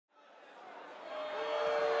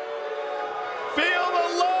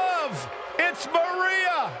It's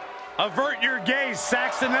Maria! Avert your gaze,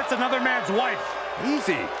 Saxton. That's another man's wife.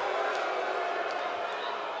 Easy.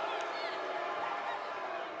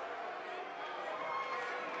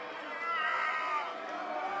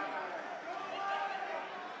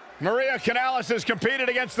 Maria Kanellis has competed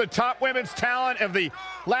against the top women's talent of the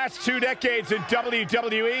last 2 decades in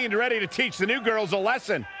WWE and ready to teach the new girls a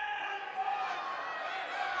lesson.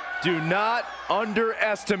 Do not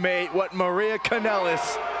underestimate what Maria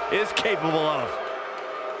Kanellis is capable of.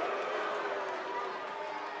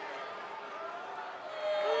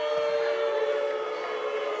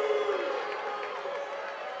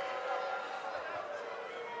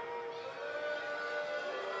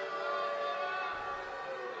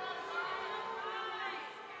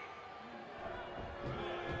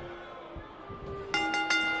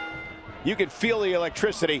 You can feel the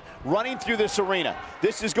electricity running through this arena.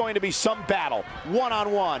 This is going to be some battle.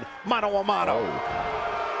 One-on-one, mano-a-mano.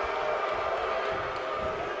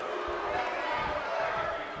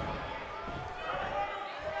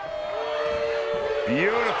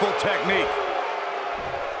 Beautiful technique.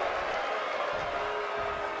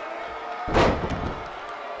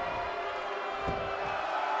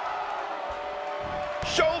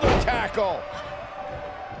 Shoulder tackle.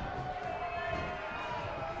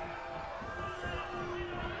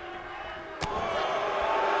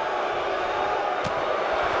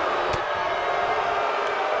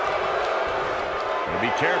 Be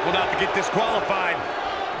careful not to get disqualified.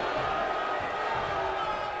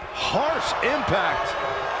 Harsh impact.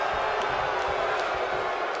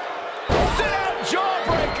 Sit out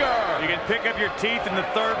jawbreaker. You can pick up your teeth in the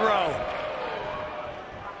 3rd row.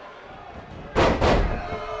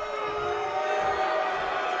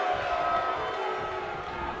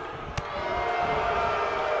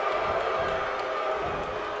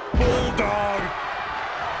 Bulldog.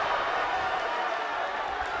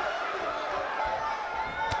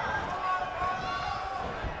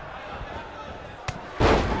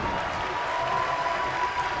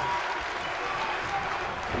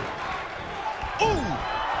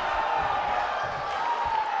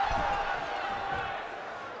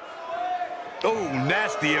 Oh,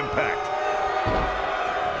 nasty impact.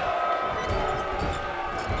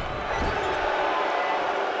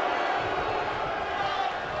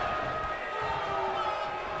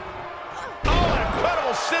 Oh, an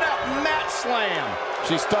incredible sit-out mat slam.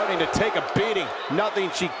 She's starting to take a beating.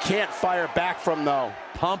 Nothing she can't fire back from, though.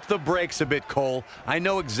 Pump the brakes a bit, Cole. I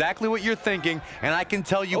know exactly what you're thinking, and I can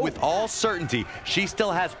tell you with all certainty, she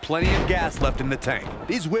still has plenty of gas left in the tank.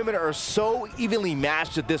 These women are so evenly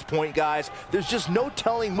matched at this point, guys. There's just no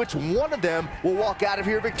telling which one of them will walk out of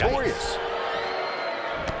here victorious.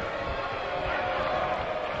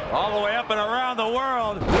 All the way up and around the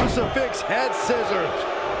world. Crucifix head scissors.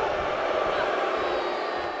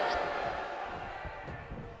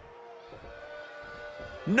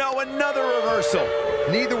 No, another reversal.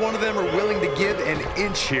 Neither one of them are willing to give an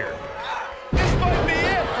inch here. This might be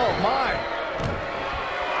it. Oh, my.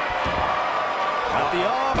 Got the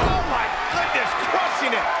arm. Oh, my goodness,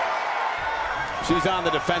 crushing it. She's on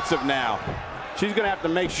the defensive now. She's going to have to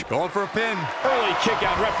make sure. Going for a pin. Early kick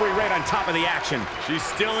out, referee right on top of the action. She's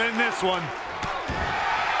still in this one.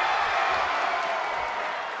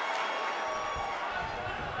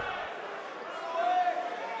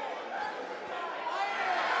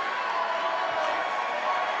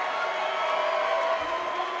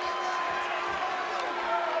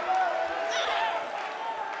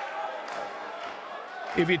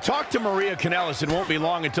 If you talk to Maria Kanellis, it won't be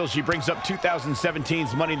long until she brings up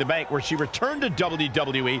 2017's Money in the Bank, where she returned to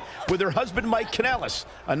WWE with her husband, Mike Kanellis,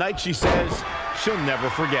 a night she says she'll never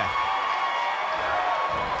forget.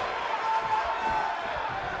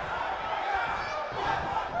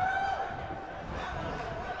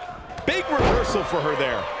 Big reversal for her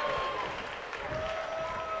there.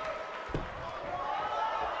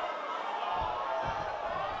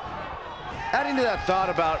 Adding to that thought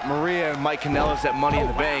about Maria and Mike Kanellis at Money in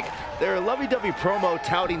the Bank, their lovey-dovey promo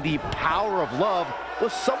touting the power of love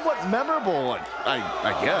was somewhat memorable, I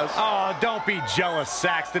guess. Oh, don't be jealous,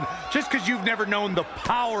 Saxton. Just because you've never known the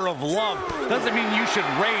power of love doesn't mean you should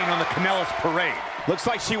rain on the Kanellis parade. Looks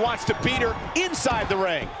like she wants to beat her inside the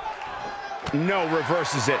ring. No,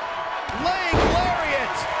 reverses it. Laying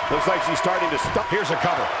lariat. Looks like she's starting to stop. Here's a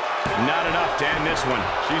cover. Not enough to end this one.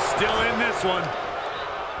 She's still in this one.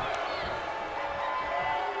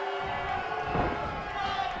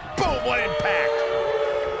 Boom, what impact.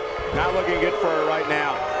 Not looking good for her right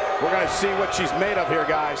now. We're going to see what she's made of here,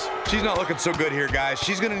 guys. She's not looking so good here, guys.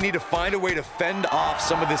 She's going to need to find a way to fend off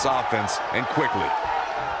some of this offense, and quickly.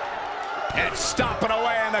 And stomping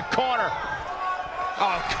away in the corner.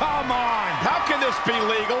 Oh, come on! How can this be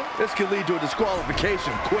legal? This could lead to a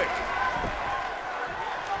disqualification quick.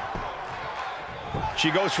 She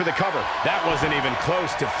goes for the cover. That wasn't even close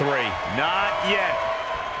to 3. Not yet.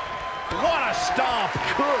 What a stomp.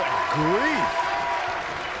 Good grief.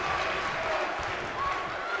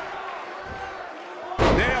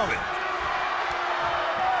 Nailed it.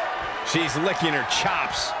 She's licking her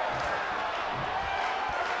chops.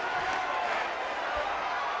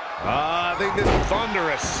 I think this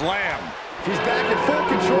thunderous slam. She's back in full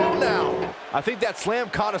control now. I think that slam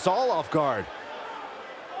caught us all off guard.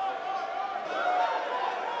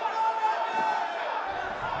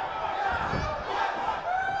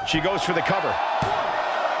 She goes for the cover.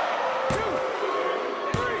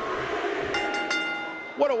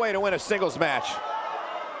 What a way to win a singles match.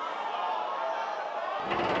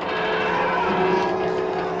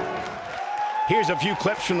 Here's a few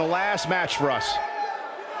clips from the last match for us.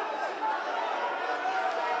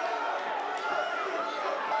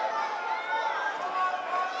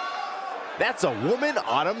 That's a woman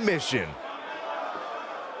on a mission.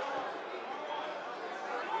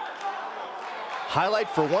 Highlight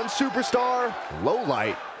for one superstar, low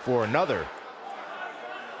light for another.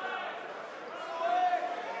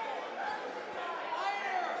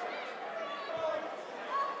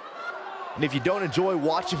 And if you don't enjoy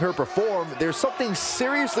watching her perform, there's something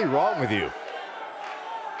seriously wrong with you.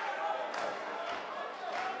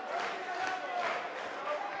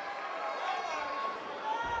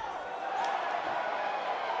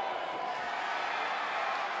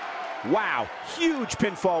 Wow, huge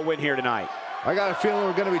pinfall win here tonight. I got a feeling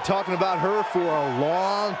we're going to be talking about her for a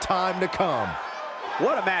long time to come.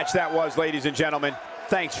 What a match that was, ladies and gentlemen.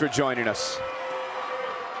 Thanks for joining us.